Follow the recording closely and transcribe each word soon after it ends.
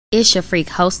It's your freak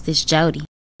hostess, Jody,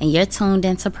 and you're tuned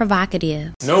into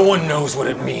Provocative. No one knows what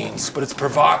it means, but it's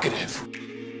provocative.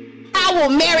 I will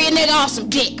marry a nigga off some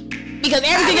dick because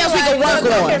everything else we can work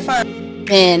on.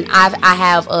 And I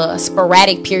have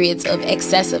sporadic periods of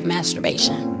excessive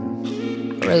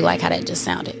masturbation. I really like how that just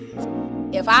sounded.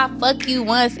 If I fuck you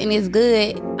once and it's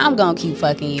good, I'm gonna keep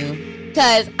fucking you.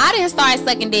 Because I didn't start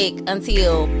sucking dick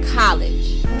until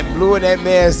college. Blew in that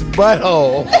man's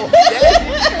butthole.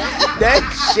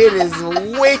 That shit is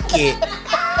wicked.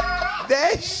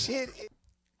 That shit is...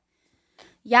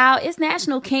 Y'all, it's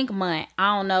National Kink Month.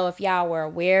 I don't know if y'all were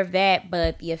aware of that,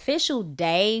 but the official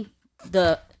day,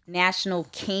 the National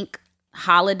Kink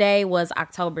holiday, was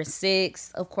October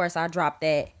 6th. Of course, I dropped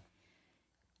that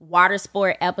water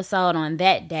sport episode on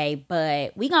that day,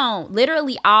 but we gonna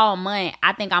literally all month,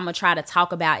 I think I'm gonna try to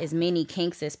talk about as many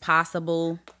kinks as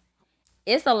possible.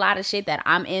 It's a lot of shit that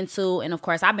I'm into, and of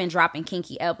course I've been dropping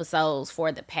kinky episodes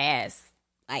for the past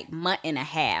month and a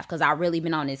half because I've really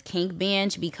been on this kink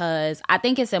binge because I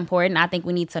think it's important. I think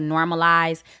we need to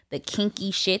normalize the kinky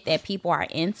shit that people are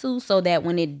into so that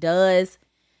when it does,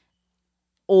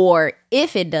 or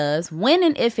if it does, when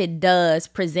and if it does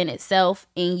present itself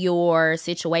in your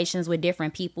situations with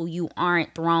different people, you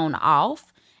aren't thrown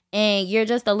off and you're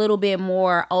just a little bit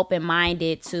more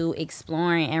open-minded to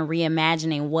exploring and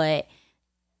reimagining what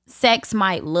sex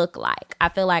might look like. I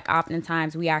feel like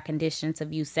oftentimes we are conditioned to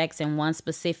view sex in one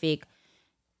specific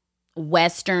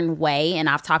Western way, and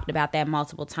I've talked about that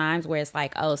multiple times, where it's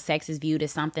like, oh, sex is viewed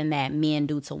as something that men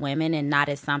do to women and not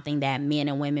as something that men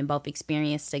and women both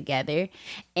experience together.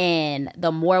 And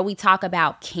the more we talk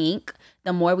about kink,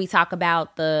 the more we talk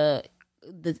about the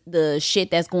shit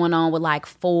that's going on with like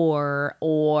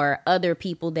or other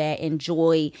people that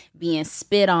enjoy being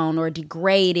spit on or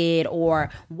degraded or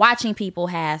watching people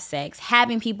have sex,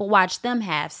 having people watch them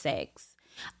have sex.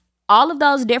 All of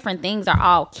those different things are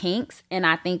all kinks, and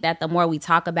I think that the more we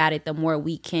talk about it, the more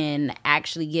we can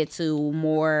actually get to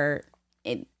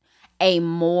a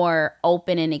more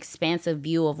open and expansive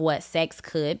view of what sex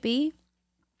could be,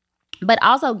 but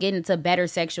also get into better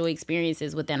sexual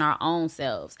experiences within our own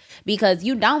selves, because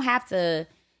you don't have to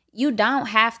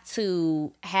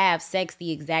have sex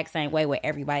the exact same way with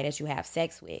everybody that you have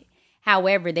sex with.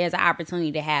 However, there's an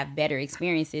opportunity to have better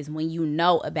experiences when you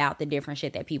know about the different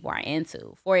shit that people are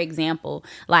into. For example,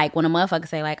 like when a motherfucker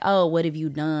say like, oh, what have you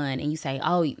done? And you say,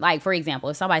 oh, like for example,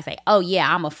 if somebody say, oh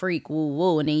yeah, I'm a freak, woo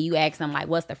woo. And then you ask them like,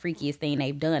 what's the freakiest thing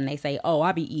they've done? And they say, oh,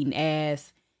 I be eating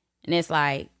ass. And it's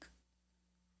like,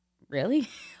 really?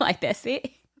 Like, that's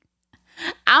it?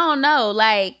 I don't know.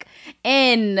 Like,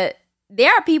 and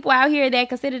there are people out here that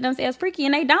consider themselves freaky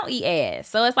and they don't eat ass.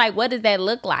 So it's like, what does that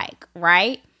look like?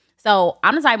 Right? So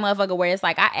I'm the type of motherfucker where it's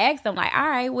like, I ask them like, all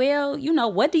right, well, you know,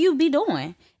 what do you be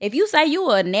doing? If you say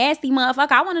you a nasty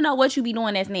motherfucker, I want to know what you be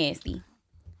doing that's nasty.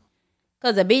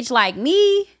 Because a bitch like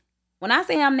me, when I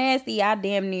say I'm nasty, I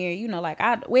damn near, you know, like,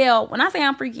 when I say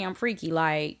I'm freaky.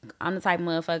 Like, I'm the type of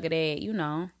motherfucker that, you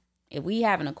know, if we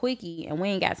having a quickie and we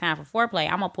ain't got time for foreplay,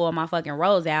 I'm going to pull my fucking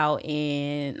rose out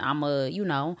and I'm going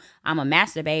to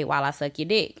masturbate while I suck your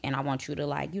dick. And I want you to,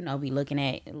 like, you know, be looking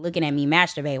at me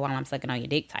masturbate while I'm sucking on your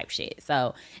dick type shit.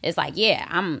 So it's like, yeah,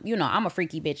 I'm a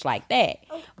freaky bitch like that.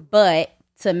 But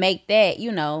to make that,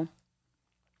 you know,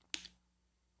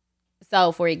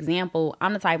 so for example,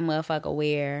 I'm the type of motherfucker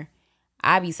where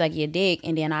I be sucking your dick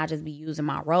and then I just be using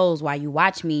my rose while you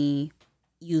watch me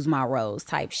use my rose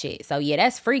type shit. So yeah,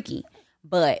 that's freaky.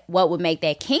 But what would make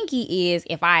that kinky is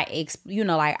if I, you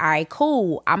know, like, all right,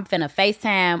 cool, I'm finna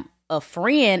FaceTime a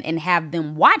friend and have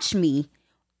them watch me,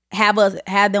 have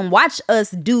them watch us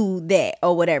do that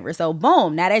or whatever. So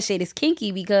boom, now that shit is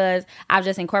kinky because I've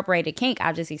just incorporated kink.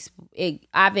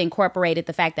 I've incorporated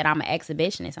the fact that I'm an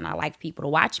exhibitionist and I like people to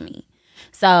watch me.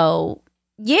 So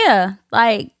yeah,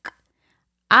 like,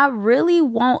 I really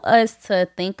want us to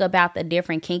think about the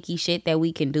different kinky shit that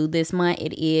we can do this month.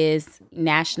 It is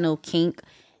National Kink.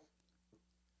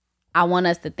 I want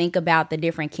us to think about the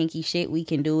different kinky shit we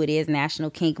can do. It is National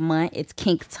Kink Month. It's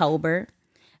Kinktober.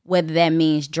 Whether that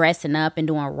means dressing up and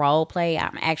doing role play.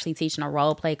 I'm actually teaching a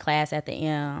role play class at the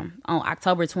on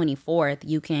October 24th.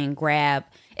 You can grab,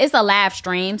 it's a live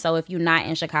stream, so if you're not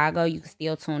in Chicago, you can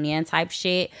still tune in type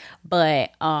shit.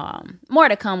 But more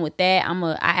to come with that.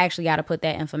 I actually got to put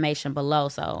that information below.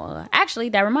 So actually,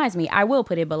 that reminds me, I will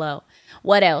put it below.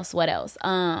 What else?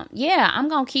 Yeah, I'm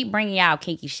gonna keep bringing y'all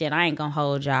kinky shit. I ain't gonna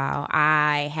hold y'all.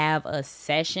 I have a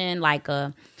session, like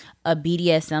a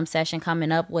BDSM session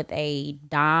coming up with a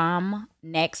dom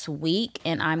next week,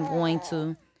 and I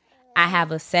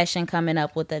have a session coming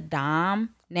up with a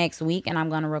dom next week, and I'm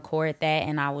going to record that,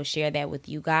 and I will share that with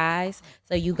you guys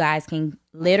so you guys can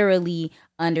literally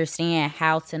understand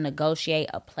how to negotiate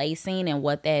a play scene and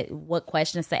what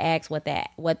questions to ask, what that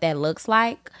looks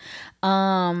like.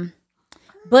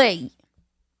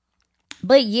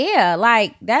 But yeah,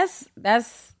 like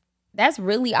that's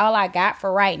really all I got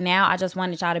for right now. I just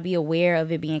wanted y'all to be aware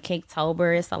of it being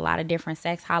Kinktober. It's a lot of different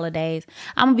sex holidays.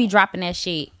 I'm gonna be dropping that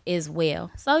shit as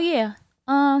well. So yeah,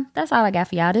 that's all I got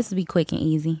for y'all. This will be quick and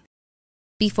easy.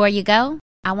 Before you go,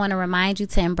 I want to remind you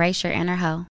to embrace your inner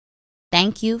hoe.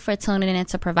 Thank you for tuning in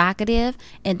to Provocative,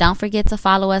 and don't forget to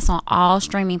follow us on all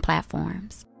streaming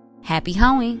platforms. Happy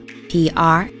hoeing.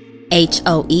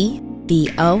 PRHOEVOCATIVE.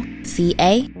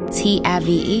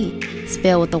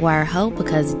 Spell with the word hoe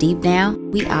because deep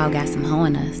down, we all got some hoe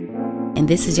in us. And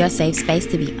this is your safe space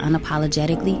to be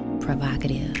unapologetically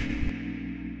provocative.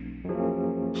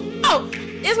 Oh,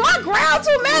 is my growl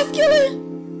too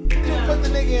masculine? Put the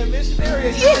nigga in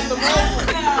missionary.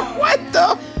 Yeah. What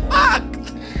the fuck?